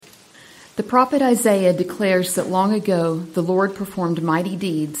The prophet Isaiah declares that long ago the Lord performed mighty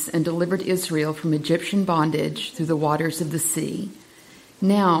deeds and delivered Israel from Egyptian bondage through the waters of the sea.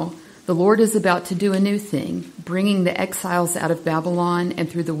 Now, the Lord is about to do a new thing, bringing the exiles out of Babylon and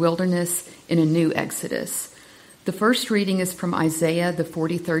through the wilderness in a new exodus. The first reading is from Isaiah, the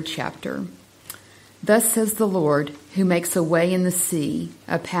 43rd chapter. Thus says the Lord, who makes a way in the sea,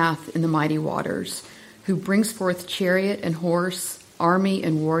 a path in the mighty waters, who brings forth chariot and horse, army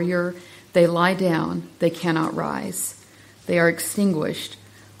and warrior. They lie down, they cannot rise. They are extinguished,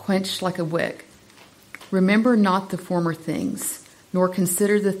 quenched like a wick. Remember not the former things, nor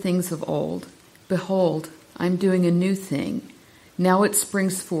consider the things of old. Behold, I am doing a new thing. Now it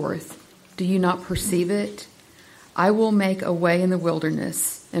springs forth. Do you not perceive it? I will make a way in the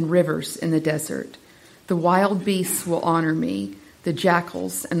wilderness and rivers in the desert. The wild beasts will honor me, the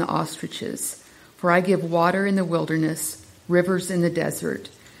jackals and the ostriches. For I give water in the wilderness, rivers in the desert,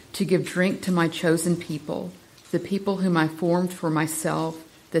 to give drink to my chosen people, the people whom I formed for myself,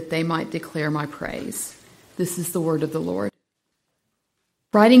 that they might declare my praise. This is the word of the Lord.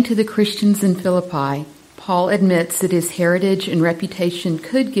 Writing to the Christians in Philippi, Paul admits that his heritage and reputation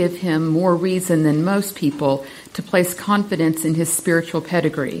could give him more reason than most people to place confidence in his spiritual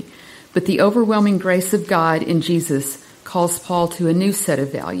pedigree, but the overwhelming grace of God in Jesus calls Paul to a new set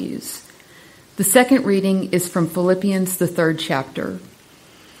of values. The second reading is from Philippians, the 3rd chapter.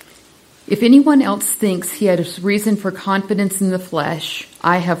 If anyone else thinks he has reason for confidence in the flesh,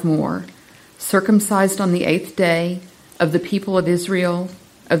 I have more. Circumcised on the 8th day, of the people of Israel,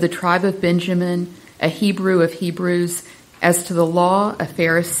 of the tribe of Benjamin, a Hebrew of Hebrews, as to the law, a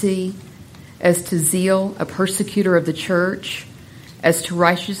Pharisee, as to zeal, a persecutor of the church, as to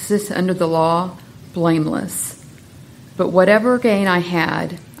righteousness under the law, blameless. But whatever gain I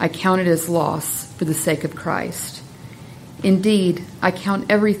had, I counted as loss for the sake of Christ. Indeed, I count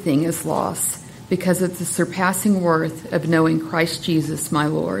everything as loss because of the surpassing worth of knowing Christ Jesus, my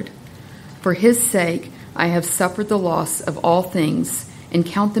Lord. For his sake, I have suffered the loss of all things and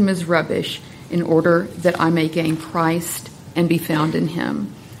count them as rubbish in order that I may gain Christ and be found in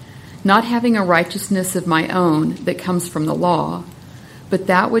him, not having a righteousness of my own that comes from the law, but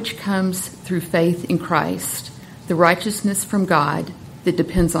that which comes through faith in Christ, the righteousness from God that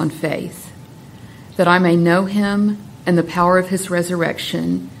depends on faith, that I may know him and the power of his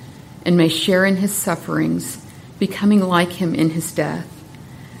resurrection, and may share in his sufferings, becoming like him in his death,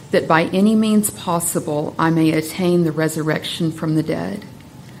 that by any means possible I may attain the resurrection from the dead.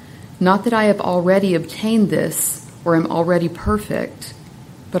 Not that I have already obtained this, or am already perfect,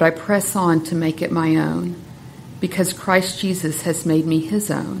 but I press on to make it my own, because Christ Jesus has made me his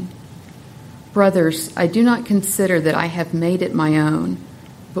own. Brothers, I do not consider that I have made it my own,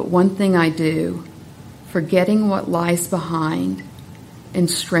 but one thing I do, forgetting what lies behind and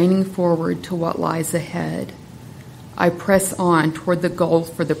straining forward to what lies ahead, I press on toward the goal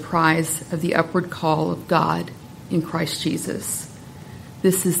for the prize of the upward call of God in Christ Jesus.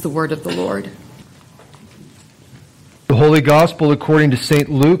 This is the word of the Lord. The Holy Gospel according to St.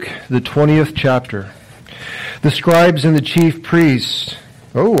 Luke, the 20th chapter. The scribes and the chief priests.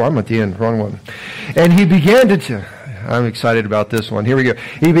 Oh, I'm at the end, wrong one. And he began to I'm excited about this one. Here we go.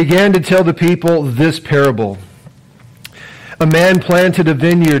 He began to tell the people this parable. A man planted a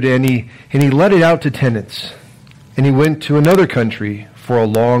vineyard and he let it out to tenants. And he went to another country for a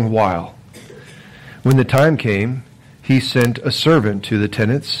long while. When the time came, he sent a servant to the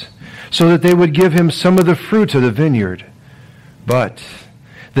tenants so that they would give him some of the fruit of the vineyard. But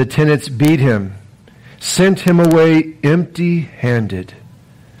the tenants beat him, sent him away empty-handed.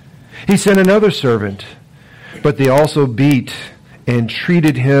 He sent another servant, but they also beat and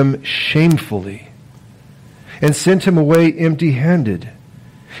treated him shamefully and sent him away empty-handed.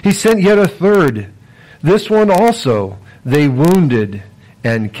 He sent yet a third. This one also they wounded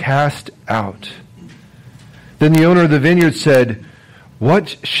and cast out. Then the owner of the vineyard said,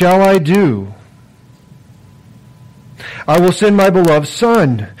 "What shall I do? I will send my beloved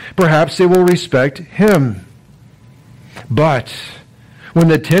son. Perhaps they will respect him." But when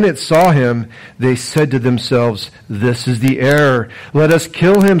the tenants saw him, they said to themselves, "This is the heir. Let us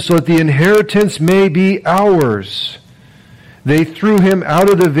kill him so that the inheritance may be ours." They threw him out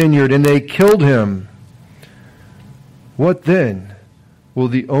of the vineyard and they killed him. What then will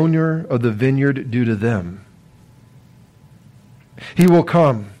the owner of the vineyard do to them? He will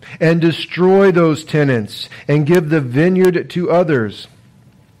come and destroy those tenants and give the vineyard to others.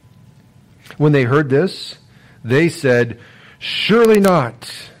 When they heard this, they said, "Surely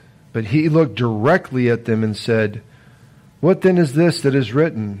not." But he looked directly at them and said, "What then is this that is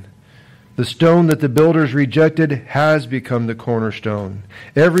written? The stone that the builders rejected has become the cornerstone.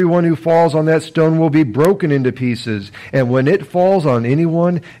 Everyone who falls on that stone will be broken into pieces, and when it falls on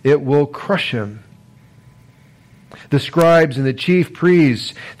anyone, it will crush him. The scribes and the chief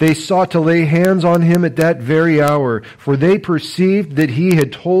priests, they sought to lay hands on him at that very hour, for they perceived that he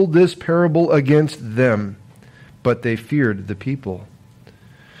had told this parable against them, but they feared the people.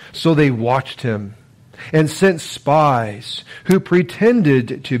 So they watched him and sent spies who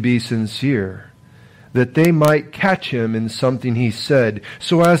pretended to be sincere, that they might catch him in something he said,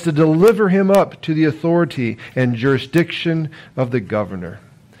 so as to deliver him up to the authority and jurisdiction of the governor.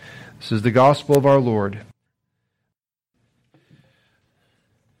 This is the gospel of our Lord.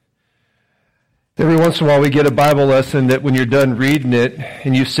 Every once in a while we get a Bible lesson that when you're done reading it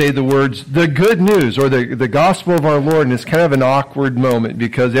and you say the words, the good news or the gospel of our Lord, and it's kind of an awkward moment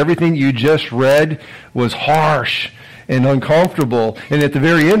because everything you just read was harsh and uncomfortable. And at the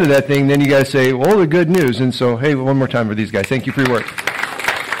very end of that thing, then you guys say, well, the good news. And so, hey, one more time for these guys. Thank you for your work.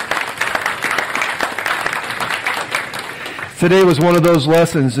 Today was one of those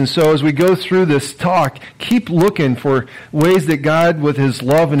lessons, and so as we go through this talk, keep looking for ways that God, with His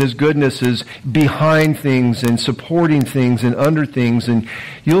love and His goodness, is behind things and supporting things and under things, and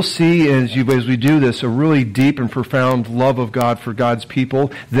you'll see as we do this a really deep and profound love of God for God's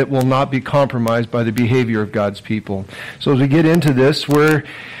people that will not be compromised by the behavior of God's people. So as we get into this, we're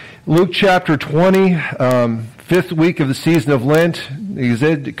Luke chapter 20, fifth week of the season of Lent. He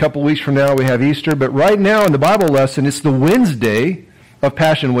said a couple weeks from now we have Easter, but right now in the Bible lesson it's the Wednesday of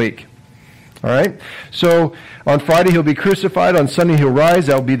Passion Week. All right? So on Friday he'll be crucified, on Sunday he'll rise,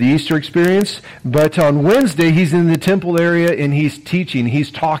 that'll be the Easter experience, but on Wednesday he's in the temple area and he's teaching,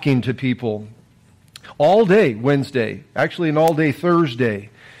 he's talking to people. All day Wednesday, actually an all day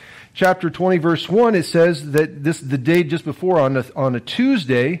Thursday. Chapter 20 verse 1 it says that this the day just before on a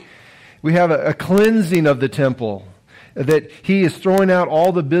Tuesday we have a cleansing of the temple, that he is throwing out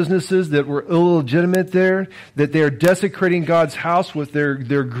all the businesses that were illegitimate there, that they are desecrating God's house with their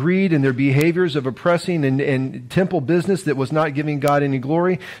greed and their behaviors of oppressing and temple business that was not giving God any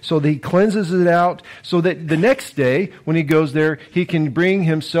glory. So he cleanses it out so that the next day when he goes there, he can bring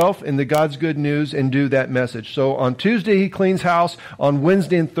himself and the God's good news and do that message. So on Tuesday he cleans house. On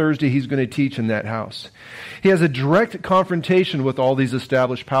Wednesday and Thursday he's going to teach in that house. He has a direct confrontation with all these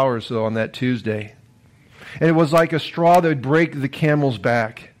established powers though on that Tuesday. And it was like a straw that would break the camel's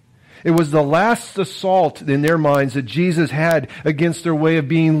back. It was the last assault in their minds that Jesus had against their way of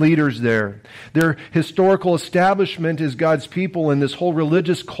being leaders there. Their historical establishment as God's people and this whole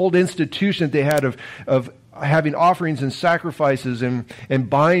religious cult institution that they had of having offerings and sacrifices and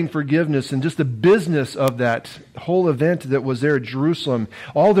buying forgiveness and just the business of that whole event that was there at Jerusalem.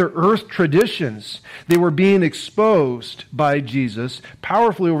 All their earth traditions, they were being exposed by Jesus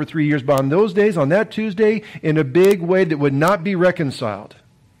powerfully over 3 years. But on those days, on that Tuesday, in a big way that would not be reconciled.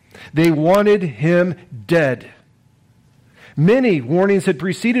 They wanted him dead. Many warnings had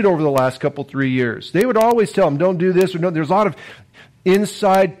preceded over the last 3 years. They would always tell him, don't do this or no. There's a lot of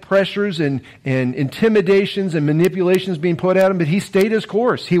inside pressures and intimidations and manipulations being put at him, but he stayed his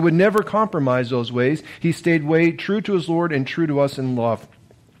course. He would never compromise those ways. He stayed way true to his Lord and true to us in love.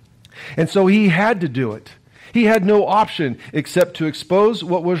 And so he had to do it. He had no option except to expose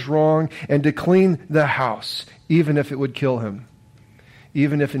what was wrong and to clean the house, even if it would kill him.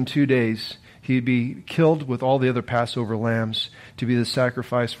 Even if in 2 days he'd be killed with all the other Passover lambs to be the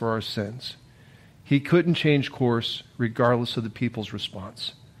sacrifice for our sins. He couldn't change course regardless of the people's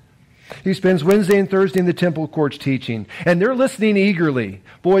response. He spends Wednesday and Thursday in the temple courts teaching, and they're listening eagerly.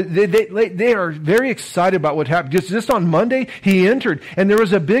 Boy, they are very excited about what happened. Just on Monday, he entered, and there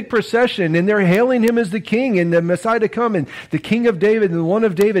was a big procession, and they're hailing him as the king and the Messiah to come, and the King of David and the One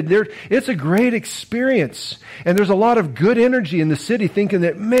of David. It's a great experience, and there's a lot of good energy in the city, thinking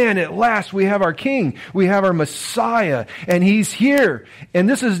that, man, at last we have our King, we have our Messiah, and he's here. And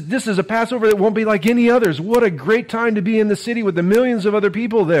this is a Passover that won't be like any others. What a great time to be in the city with the millions of other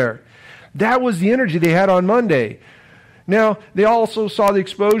people there. That was the energy they had on Monday. Now, they also saw the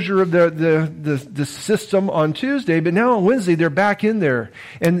exposure of the system on Tuesday, but now on Wednesday they're back in there.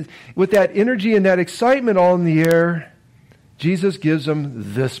 And with that energy and that excitement all in the air, Jesus gives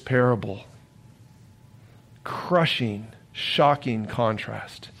them this parable. Crushing, shocking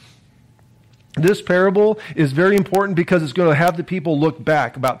contrast. This parable is very important because it's going to have the people look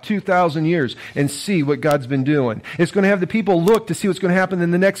back about 2,000 years and see what God's been doing. It's going to have the people look to see what's going to happen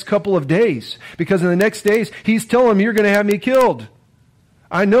in the next couple of days. Because in the next days, he's telling them, you're going to have me killed.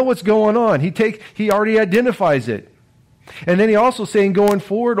 I know what's going on. He already identifies it. And then he also saying going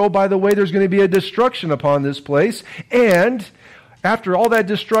forward, oh, by the way, there's going to be a destruction upon this place. And After all that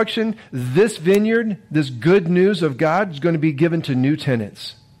destruction, this vineyard, this good news of God is going to be given to new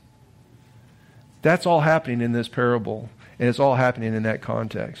tenants. That's all happening in this parable, and it's all happening in that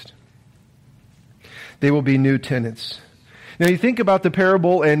context. They will be new tenants. Now you think about the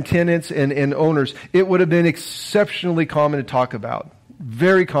parable and tenants and owners, it would have been exceptionally common to talk about.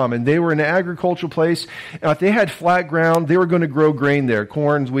 Very common. They were in an agricultural place. If they had flat ground, they were going to grow grain there.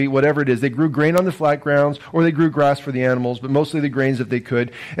 Corn, wheat, whatever it is. They grew grain on the flat grounds, or they grew grass for the animals, but mostly the grains if they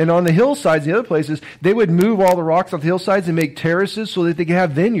could. And on the hillsides, the other places, they would move all the rocks off the hillsides and make terraces so that they could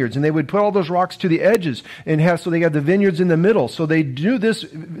have vineyards. And they would put all those rocks to the edges so they had the vineyards in the middle. So they do this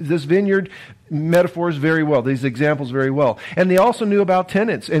vineyard metaphors very well, these examples very well. And they also knew about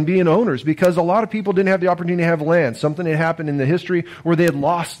tenants and being owners, because a lot of people didn't have the opportunity to have land. Something had happened in the history where they had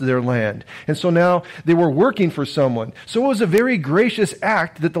lost their land. And so now they were working for someone. So it was a very gracious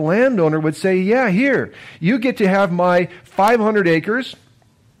act that the landowner would say, yeah, here, you get to have my 500 acres,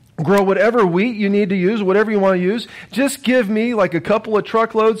 grow whatever wheat you need to use, whatever you want to use. Just give me like a couple of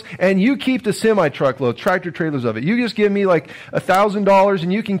truckloads, and you keep the semi-truckloads, tractor trailers of it. You just give me like $1,000,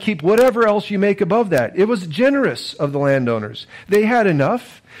 and you can keep whatever else you make above that. It was generous of the landowners. They had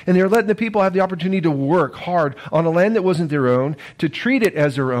enough, and they were letting the people have the opportunity to work hard on a land that wasn't their own, to treat it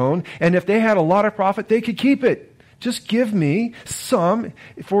as their own, and if they had a lot of profit, they could keep it. Just give me some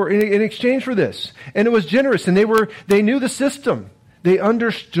in exchange for this. And it was generous, and they knew the system. They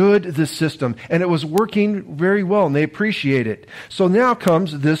understood the system, and it was working very well, and they appreciate it. So now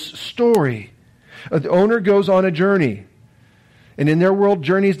comes this story. The owner goes on a journey. And in their world,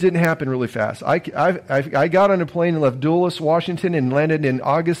 journeys didn't happen really fast. I got on a plane and left Dulles, Washington, and landed in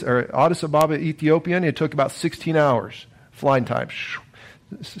Addis Ababa, Ethiopia, and it took about 16 hours flying time.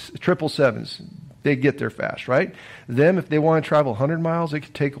 777s. They get there fast, right? Them, if they want to travel 100 miles, it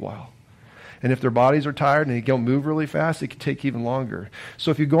could take a while. And if their bodies are tired and they don't move really fast, it could take even longer. So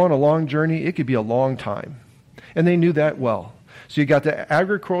if you go on a long journey, it could be a long time. And they knew that well. So you got the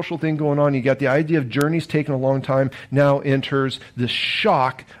agricultural thing going on. You got the idea of journeys taking a long time. Now enters the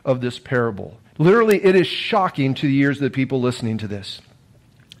shock of this parable. Literally, it is shocking to the ears of the people listening to this.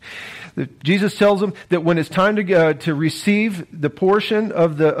 Jesus tells them that when it's time to receive the portion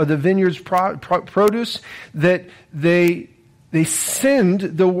of the vineyard's produce, that they send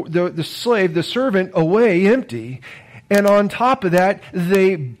the slave, the servant, away empty. And on top of that,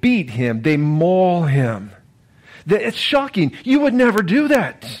 they beat him. They maul him. It's shocking. You would never do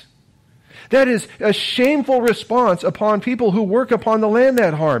that. That is a shameful response upon people who work upon the land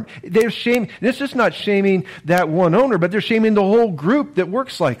that harm. It's just not shaming that one owner, but they're shaming the whole group that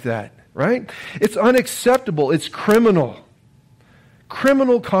works like that, right? It's unacceptable. It's criminal.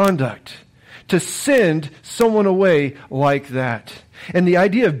 Criminal conduct to send someone away like that. And the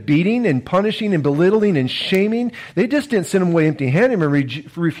idea of beating and punishing and belittling and shaming, they just didn't send them away empty-handed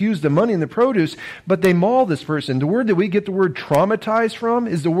and refuse the money and the produce, but they maul this person. The word that we get the word traumatized from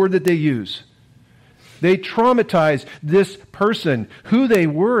is the word that they use. They traumatized this person, who they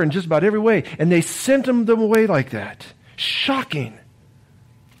were in just about every way, and they sent them away like that. Shocking.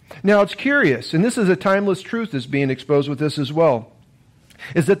 Now it's curious, and this is a timeless truth that's being exposed with this as well,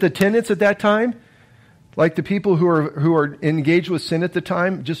 is that the tenants at that time, like the people who are engaged with sin at the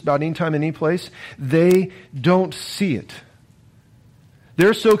time, just about any time, any place, they don't see it.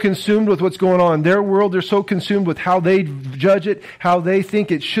 They're so consumed with what's going on in their world. They're so consumed with how they judge it, how they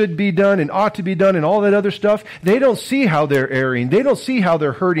think it should be done and ought to be done and all that other stuff. They don't see how they're erring. They don't see how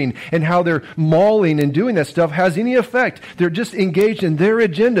they're hurting and how they're mauling and doing that stuff has any effect. They're just engaged in their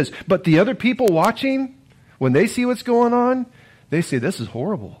agendas. But the other people watching, when they see what's going on, they say, this is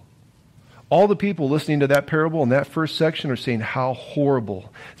horrible. All the people listening to that parable in that first section are saying how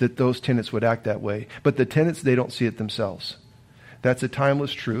horrible that those tenants would act that way. But the tenants, they don't see it themselves. That's a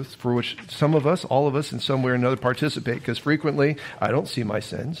timeless truth for which some of us, all of us, in some way or another participate. Because frequently, I don't see my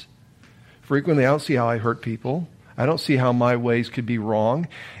sins. Frequently, I don't see how I hurt people. I don't see how my ways could be wrong.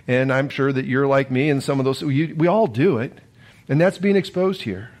 And I'm sure that you're like me and some of those. We all do it. And that's being exposed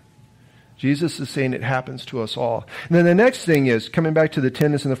here. Jesus is saying it happens to us all. And then the next thing is, coming back to the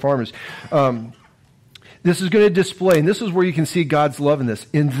tenants and the farmers, this is going to display, and this is where you can see God's love in this.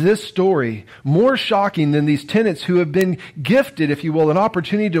 In this story, more shocking than these tenants who have been gifted, if you will, an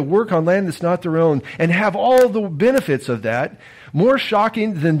opportunity to work on land that's not their own and have all the benefits of that, more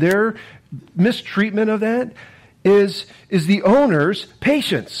shocking than their mistreatment of that is the owner's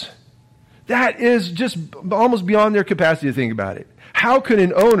patience. That is just almost beyond their capacity to think about it. How could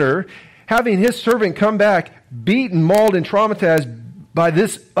an owner, having his servant come back, beaten, mauled, and traumatized by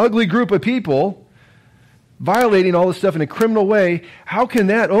this ugly group of people, violating all this stuff in a criminal way, how can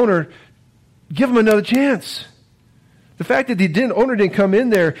that owner give him another chance? The fact that the owner didn't come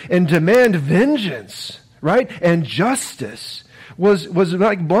in there and demand vengeance, right, and justice was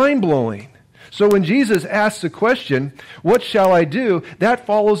like mind-blowing. So when Jesus asks the question, what shall I do? That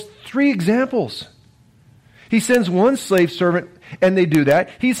follows 3 examples. He sends one slave servant and they do that.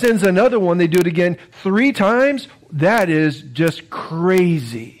 He sends another one, they do it again 3 times. That is just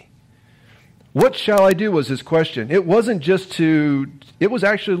crazy. What shall I do was his question. It wasn't it was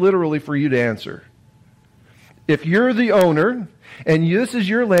actually literally for you to answer. If you're the owner and this is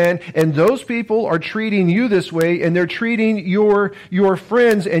your land and those people are treating you this way and they're treating your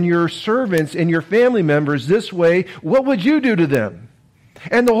friends and your servants and your family members this way, what would you do to them?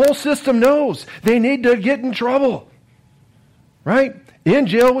 And the whole system knows they need to get in trouble, right? In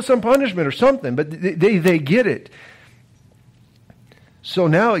jail with some punishment or something, but they get it. So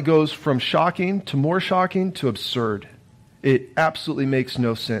now it goes from shocking to more shocking to absurd. It absolutely makes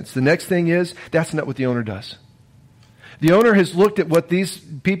no sense. The next thing is, that's not what the owner does. The owner has looked at what these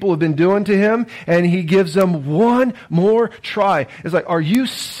people have been doing to him, and he gives them one more try. It's like, are you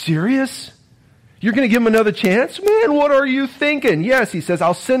serious? You're going to give them another chance? Man, what are you thinking? Yes, he says,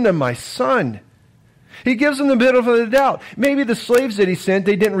 I'll send them my son. He gives them the benefit of the doubt. Maybe the slaves that he sent,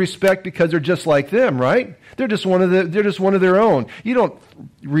 they didn't respect because they're just like them, right? They're just one of their own. You don't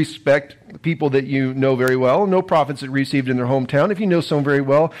respect people that you know very well. No prophets that received in their hometown. If you know someone very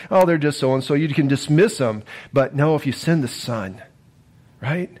well, oh, they're just so-and-so. You can dismiss them. But no, if you send the son,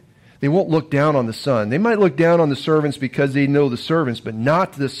 right? They won't look down on the son. They might look down on the servants because they know the servants, but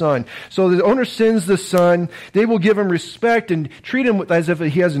not the son. So the owner sends the son. They will give him respect and treat him as if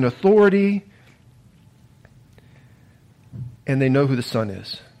he has an authority. And they know who the son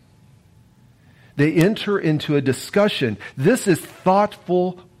is. They enter into a discussion. This is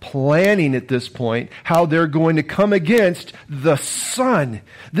thoughtful planning at this point, how they're going to come against the son.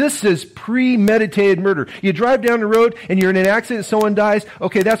 This is premeditated murder. You drive down the road and you're in an accident and someone dies.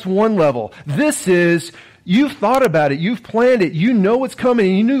 Okay, that's one level. This is, you've thought about it. You've planned it. You know what's coming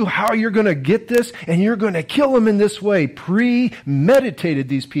and you knew how you're going to get this and you're going to kill him in this way. Premeditated,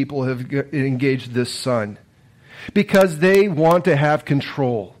 these people have engaged this son because they want to have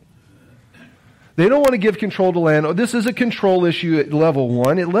control. They don't want to give control to land. Oh, this is a control issue at level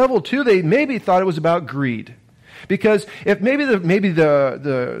 1. At level 2, they maybe thought it was about greed. Because if maybe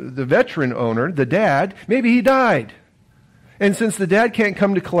the veteran owner, the dad, maybe he died. And since the dad can't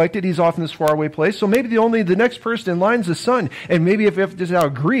come to collect it, he's off in this faraway place. So maybe the next person in line is the son. And maybe if this is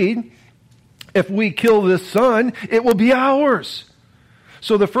out greed, if we kill this son, it will be ours.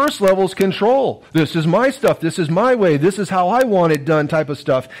 So the first level is control. This is my stuff. This is my way. This is how I want it done type of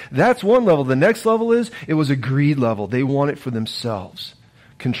stuff. That's one level. The next level is, it was a greed level. They want it for themselves.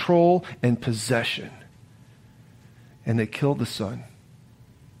 Control and possession. And they kill the son.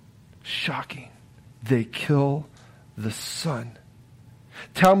 Shocking. They kill the son.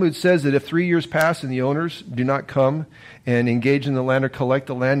 Talmud says that if 3 years pass and the owners do not come and engage in the land or collect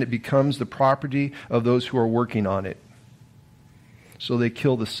the land, it becomes the property of those who are working on it. So they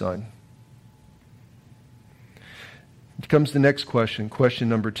kill the son. It comes the next question, question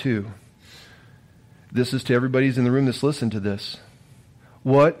number 2. This is to everybody who's in the room that's listened to this.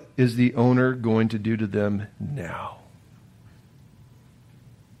 What is the owner going to do to them now?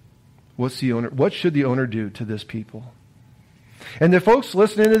 What should the owner do to this people? And the folks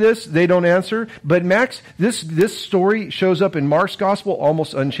listening to this, they don't answer. But Max, this story shows up in Mark's gospel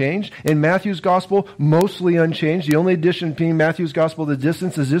almost unchanged. In Matthew's gospel, mostly unchanged. The only addition between Matthew's gospel to the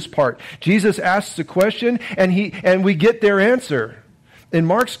distance is this part. Jesus asks the question, and we get their answer. In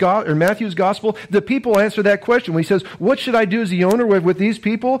Matthew's gospel, the people answer that question. When he says, what should I do as the owner with these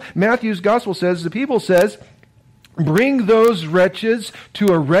people? Matthew's gospel says, the people says, bring those wretches to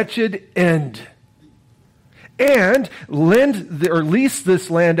a wretched end. And lease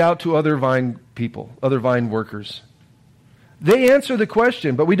this land out to other vine people, other vine workers. They answer the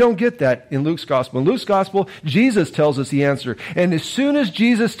question, but we don't get that in Luke's gospel. In Luke's gospel, Jesus tells us the answer. And as soon as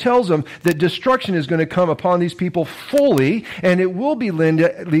Jesus tells them that destruction is going to come upon these people fully, and it will be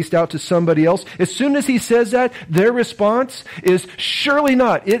leased out to somebody else, as soon as he says that, their response is surely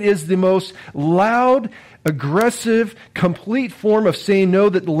not. It is the most loud, aggressive, complete form of saying no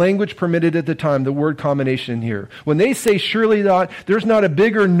that the language permitted at the time, the word combination here. When they say surely not, there's not a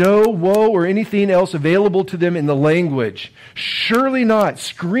bigger no, woe, or anything else available to them in the language. Surely not,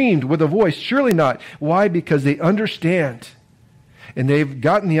 screamed with a voice, surely not. Why? Because they understand. And they've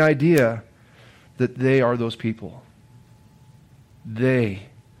gotten the idea that they are those people. They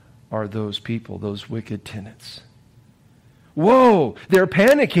are those people, those wicked tenants. Whoa, they're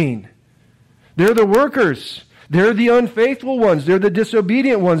panicking. They're the workers. They're the unfaithful ones. They're the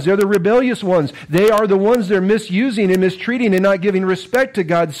disobedient ones. They're the rebellious ones. They are the ones they're misusing and mistreating and not giving respect to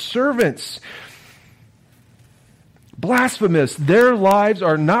God's servants. Blasphemous. Their lives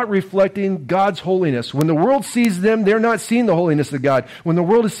are not reflecting God's holiness. When the world sees them, they're not seeing the holiness of God. When the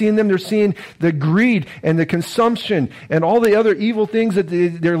world is seeing them, they're seeing the greed and the consumption and all the other evil things that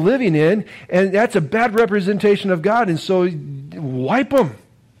they're living in. And that's a bad representation of God. And so wipe them.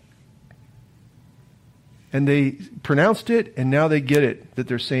 And they pronounced it, and now they get it, that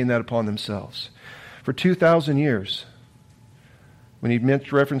they're saying that upon themselves. For 2,000 years, when he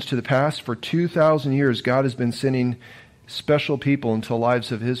makes reference to the past, for 2,000 years, God has been sending special people into the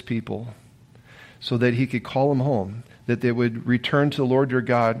lives of his people so that he could call them home, that they would return to the Lord their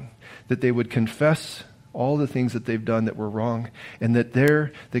God, that they would confess all the things that they've done that were wrong, and that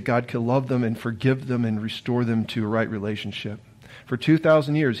God could love them and forgive them and restore them to a right relationship. For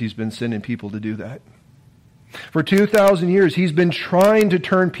 2,000 years, he's been sending people to do that. For 2,000 years, he's been trying to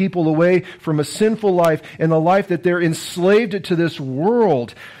turn people away from a sinful life and a life that they're enslaved to this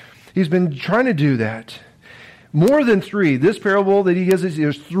world. He's been trying to do that. More than three. This parable that he gives us,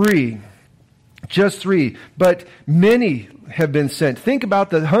 there's three. Just three. But many have been sent. Think about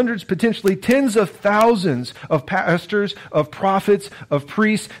the hundreds, potentially tens of thousands of pastors, of prophets, of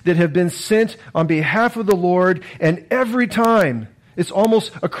priests that have been sent on behalf of the Lord, and every time, it's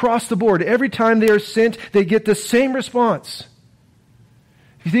almost across the board. Every time they are sent, they get the same response.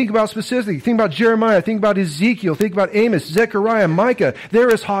 If you think about specifically, think about Jeremiah, think about Ezekiel, think about Amos, Zechariah, Micah. There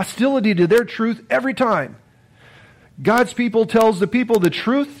is hostility to their truth every time. God's people tells the people the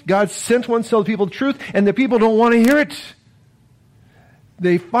truth. God sent one to tell the people the truth, and the people don't want to hear it.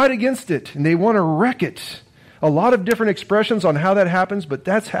 They fight against it, and they want to wreck it. A lot of different expressions on how that happens, but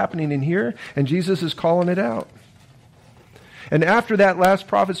that's happening in here, and Jesus is calling it out. And after that last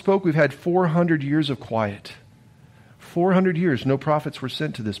prophet spoke, we've had 400 years of quiet. 400 years, no prophets were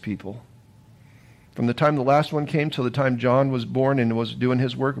sent to this people. From the time the last one came till the time John was born and was doing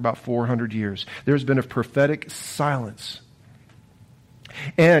his work, about 400 years. There's been a prophetic silence.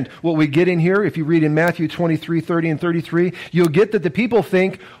 And what we get in here, if you read in Matthew 23, 30 and 33, you'll get that the people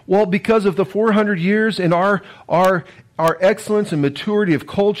think, well, because of the 400 years and our excellence and maturity of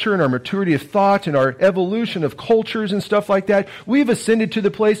culture and our maturity of thought and our evolution of cultures and stuff like that, we've ascended to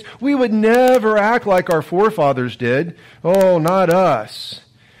the place we would never act like our forefathers did. Oh, not us.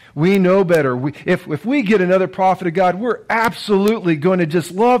 We know better. If we get another prophet of God, we're absolutely going to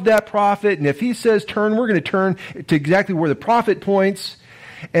just love that prophet. And if he says turn, we're going to turn to exactly where the prophet points.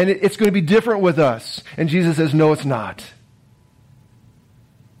 And it's going to be different with us. And Jesus says, no, it's not.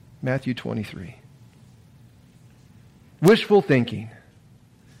 Matthew 23. Wishful thinking.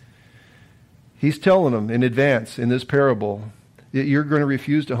 He's telling them in advance in this parable that you're going to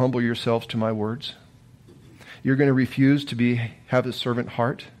refuse to humble yourselves to my words. You're going to refuse to have a servant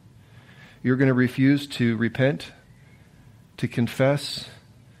heart. You're going to refuse to repent, to confess,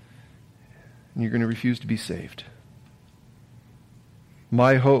 and you're going to refuse to be saved.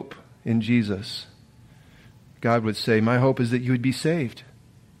 My hope in Jesus, God would say, my hope is that you would be saved.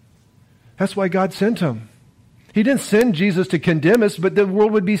 That's why God sent him. He didn't send Jesus to condemn us, but the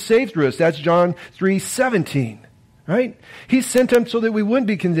world would be saved through us. That's John 3:17, right? He sent him so that we wouldn't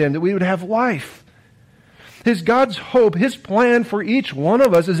be condemned, that we would have life. God's hope, his plan for each one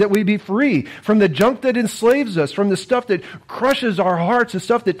of us is that we be free from the junk that enslaves us, from the stuff that crushes our hearts, the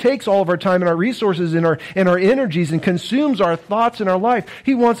stuff that takes all of our time and our resources and our energies and consumes our thoughts and our life.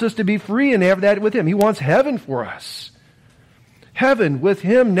 He wants us to be free and have that with him. He wants heaven for us. Heaven with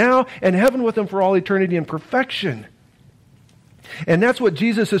him now and heaven with him for all eternity in perfection. And that's what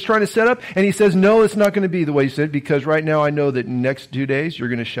Jesus is trying to set up. And he says, no, it's not going to be the way he said, because right now I know that in the next 2 days you're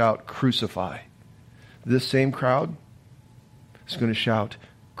going to shout, crucify. This same crowd is going to shout,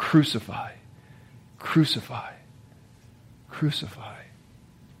 crucify, crucify, crucify.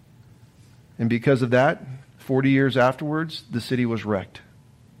 And because of that, 40 years afterwards, the city was wrecked.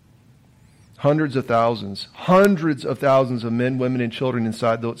 Hundreds of thousands of men, women, and children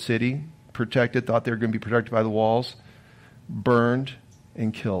inside the city, protected, thought they were going to be protected by the walls, burned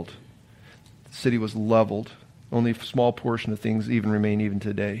and killed. The city was leveled. Only a small portion of things even remain even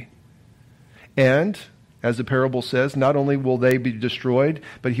today. And, as the parable says, not only will they be destroyed,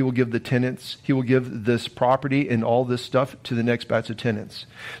 but he will give the tenants, he will give this property and all this stuff to the next batch of tenants.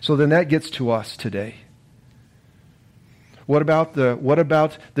 So then that gets to us today. What about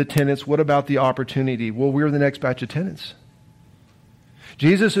the tenants? What about the opportunity? Well, we're the next batch of tenants.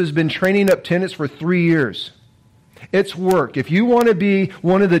 Jesus has been training up tenants for 3 years. It's work. If you want to be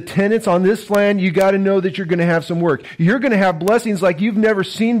one of the tenants on this land, you got to know that you're going to have some work. You're going to have blessings like you've never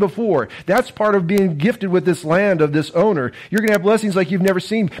seen before. That's part of being gifted with this land of this owner. You're going to have blessings like you've never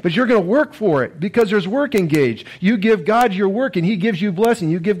seen, but you're going to work for it because there's work engaged. You give God your work and He gives you blessing.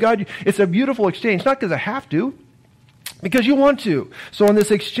 You give God, it's a beautiful exchange. Not because I have to, because you want to. So in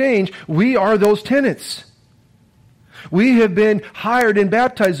this exchange, we are those tenants. We have been hired in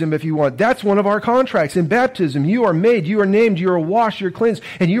baptism, if you want. That's one of our contracts. In baptism, you are made, you are named, you are washed, you're cleansed,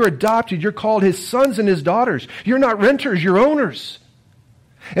 and you're adopted. You're called His sons and His daughters. You're not renters, you're owners.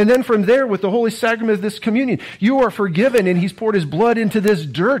 And then from there, with the holy sacrament of this communion, you are forgiven, and He's poured His blood into this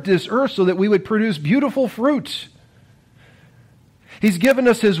dirt, this earth, so that we would produce beautiful fruit. He's given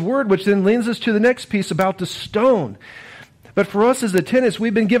us His word, which then leads us to the next piece about the stone. But for us as the tenants,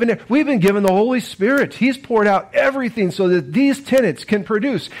 we've been given the Holy Spirit. He's poured out everything so that these tenants can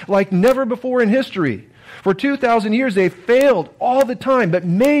produce like never before in history. For 2,000 years, they failed all the time. But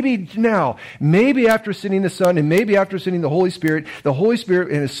maybe now, maybe after sending the Son and maybe after sending the Holy Spirit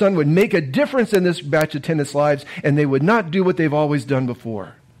and His Son would make a difference in this batch of tenants' lives, and they would not do what they've always done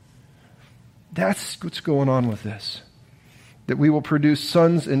before. That's what's going on with this. That we will produce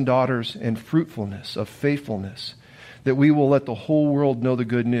sons and daughters in fruitfulness, of faithfulness. That we will let the whole world know the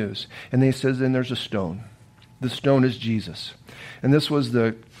good news. And then He says, then there's a stone. The stone is Jesus. And this was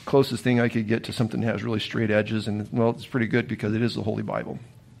the closest thing I could get to something that has really straight edges. And, well, it's pretty good because it is the Holy Bible.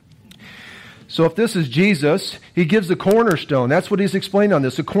 So if this is Jesus, He gives the cornerstone. That's what He's explained on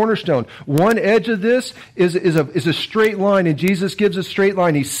this, the cornerstone. One edge of this is a straight line, and Jesus gives a straight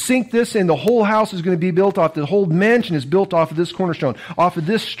line. He sink this in, the whole house is going to be built off, the whole mansion is built off of this cornerstone. Off of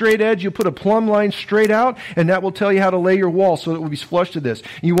this straight edge, you put a plumb line straight out, and that will tell you how to lay your wall so it will be flush to this.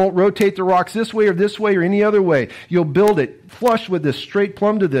 You won't rotate the rocks this way or any other way. You'll build it flush with this, straight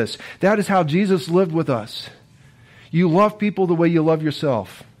plumb to this. That is how Jesus lived with us. You love people the way you love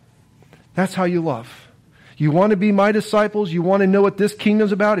yourself. That's how you love. You want to be my disciples? You want to know what this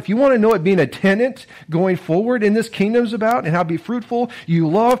kingdom's about? If you want to know what being a tenant going forward in this kingdom's about and how to be fruitful, you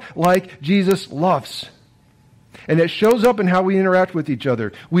love like Jesus loves. And it shows up in how we interact with each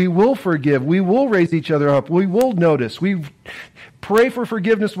other. We will forgive. We will raise each other up. We will notice. We pray for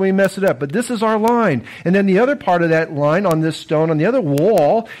forgiveness when we mess it up. But this is our line. And then the other part of that line on this stone, on the other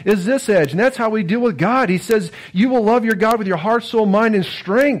wall, is this edge. And that's how we deal with God. He says, you will love your God with your heart, soul, mind, and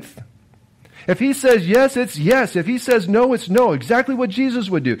strength. If He says yes, it's yes. If He says no, it's no. Exactly what Jesus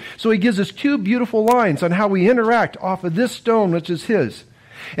would do. So He gives us two beautiful lines on how we interact off of this stone, which is His.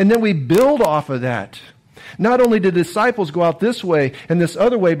 And then we build off of that. Not only did the disciples go out this way and this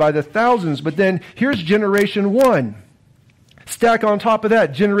other way by the thousands, but then here's generation 1. Stack on top of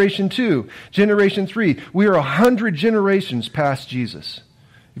that, generation 2, generation 3. We are 100 generations past Jesus.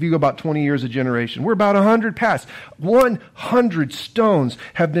 If you go about 20 years a generation, we're about 100 past. 100 stones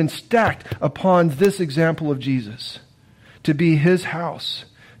have been stacked upon this example of Jesus to be His house,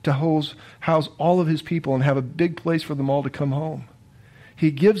 to house all of His people and have a big place for them all to come home.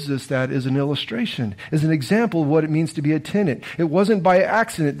 He gives us that as an illustration, as an example of what it means to be a tenant. It wasn't by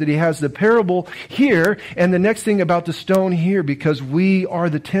accident that He has the parable here and the next thing about the stone here, because we are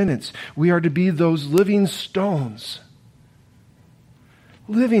the tenants. We are to be those living stones.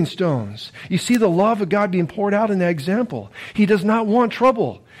 Living stones. You see the love of God being poured out in that example. He does not want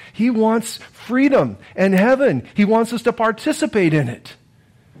trouble. He wants freedom and heaven. He wants us to participate in it.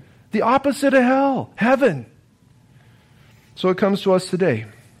 The opposite of hell, heaven. So it comes to us today.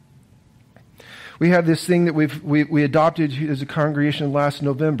 We have this thing that we adopted as a congregation last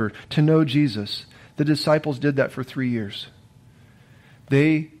November, to know Jesus. The disciples did that for 3 years.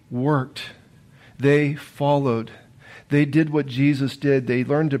 They worked. They followed. They did what Jesus did. They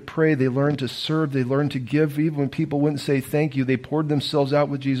learned to pray. They learned to serve. They learned to give. Even when people wouldn't say thank you, they poured themselves out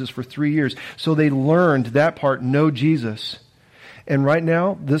with Jesus for 3 years. So they learned that part, know Jesus. And right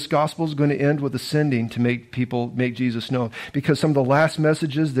now, this gospel is going to end with ascending to make Jesus known. Because some of the last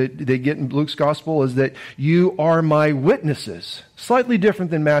messages that they get in Luke's gospel is that you are my witnesses. Slightly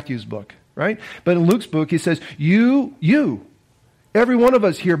different than Matthew's book, right? But in Luke's book, he says, you. Every one of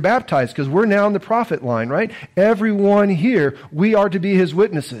us here baptized, because we're now in the prophet line, right? Everyone here, we are to be His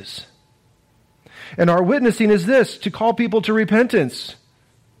witnesses. And our witnessing is this, to call people to repentance,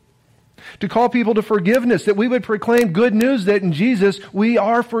 to call people to forgiveness, that we would proclaim good news that in Jesus we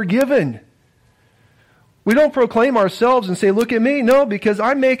are forgiven. We don't proclaim ourselves and say, look at me. No, because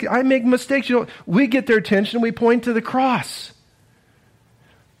I make mistakes. We get their attention, we point to the cross.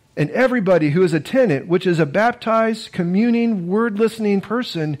 And everybody who is a tenant, which is a baptized, communing, word-listening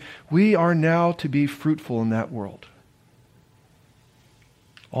person, we are now to be fruitful in that world.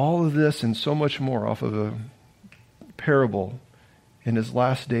 All of this and so much more off of a parable in his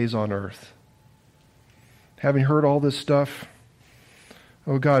last days on earth. Having heard all this stuff,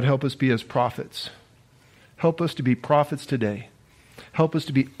 oh God, help us be as prophets. Help us to be prophets today. Help us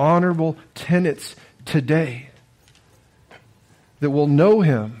to be honorable tenants today, that will know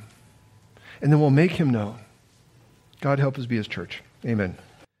him and then will make him known. God, help us be his church. Amen.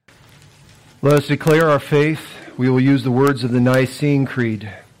 Let us declare our faith. We will use the words of the Nicene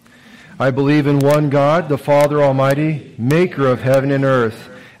Creed. I believe in one God, the Father Almighty, maker of heaven and earth,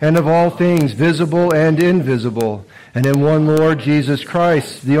 and of all things visible and invisible, and in one Lord Jesus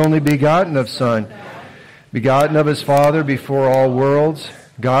Christ, the only begotten of Son, begotten of his Father before all worlds,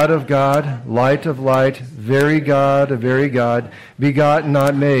 God of God, light of light, very God of very God, begotten,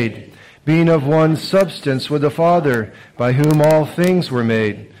 not made, being of one substance with the Father, by whom all things were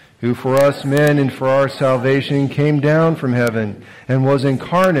made, who for us men and for our salvation came down from heaven, and was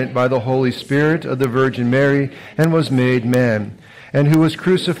incarnate by the Holy Spirit of the Virgin Mary, and was made man, and who was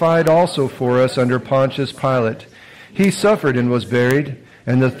crucified also for us under Pontius Pilate. He suffered and was buried,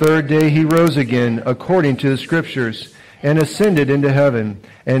 and the third day he rose again, according to the Scriptures, and ascended into heaven,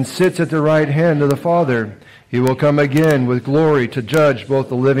 and sits at the right hand of the Father. He will come again with glory to judge both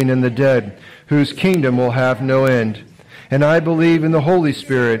the living and the dead, whose kingdom will have no end. And I believe in the Holy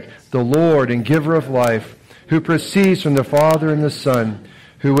Spirit, the Lord and giver of life, who proceeds from the Father and the Son,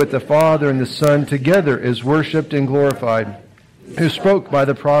 who with the Father and the Son together is worshipped and glorified, who spoke by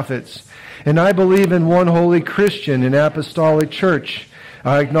the prophets. And I believe in one holy Christian and apostolic church.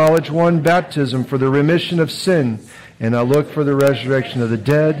 I acknowledge one baptism for the remission of sin, and I look for the resurrection of the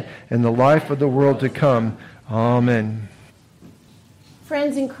dead and the life of the world to come. Amen.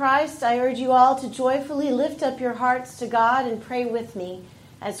 Friends in Christ, I urge you all to joyfully lift up your hearts to God and pray with me,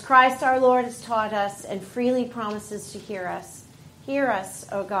 as Christ our Lord has taught us and freely promises to hear us. Hear us,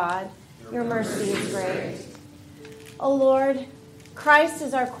 O God. Your mercy is great. O Lord, Christ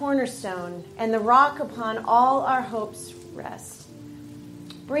is our cornerstone, and the rock upon all our hopes rest.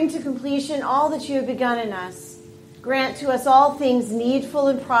 Bring to completion all that you have begun in us. Grant to us all things needful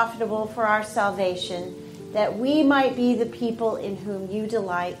and profitable for our salvation, that we might be the people in whom you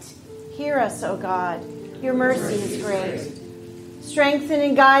delight. Hear us, O God. Your mercy is great. Strengthen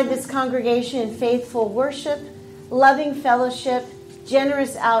and guide this congregation in faithful worship, loving fellowship,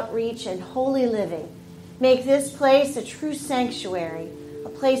 generous outreach, and holy living. Make this place a true sanctuary, a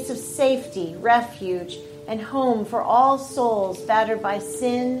place of safety, refuge, and home for all souls battered by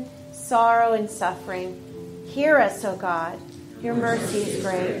sin, sorrow, and suffering. Hear us, O God. Your mercy is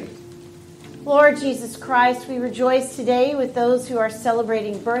great. Lord Jesus Christ, we rejoice today with those who are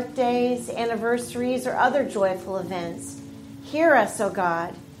celebrating birthdays, anniversaries, or other joyful events. Hear us, O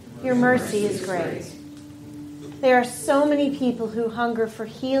God. Your mercy is great. There are so many people who hunger for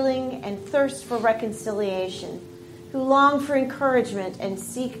healing and thirst for reconciliation, who long for encouragement and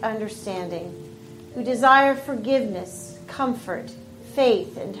seek understanding, who desire forgiveness, comfort,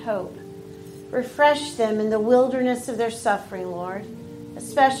 faith, and hope. Refresh them in the wilderness of their suffering, Lord,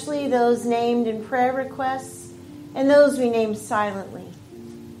 especially those named in prayer requests and those we name silently.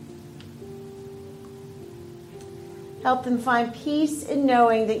 Help them find peace in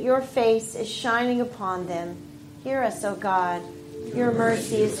knowing that your face is shining upon them. Hear us, O God. Your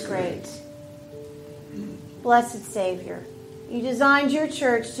mercy is great. Blessed Savior, you designed your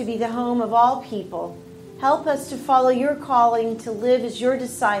church to be the home of all people. Help us to follow your calling to live as your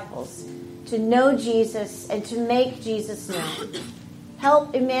disciples, to know Jesus and to make Jesus known.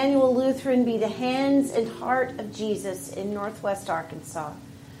 Help Emmanuel Lutheran be the hands and heart of Jesus in Northwest Arkansas.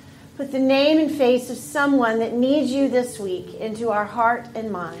 Put the name and face of someone that needs you this week into our heart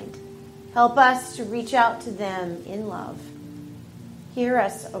and mind. Help us to reach out to them in love. Hear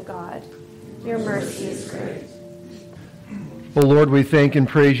us, O God. Your mercy is great. O Lord, we thank and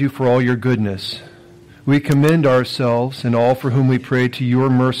praise you for all your goodness. We commend ourselves and all for whom we pray to your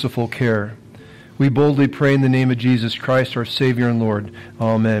merciful care. We boldly pray in the name of Jesus Christ, our Savior and Lord.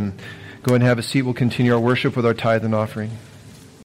 Amen. Go ahead and have a seat. We'll continue our worship with our tithe and offering.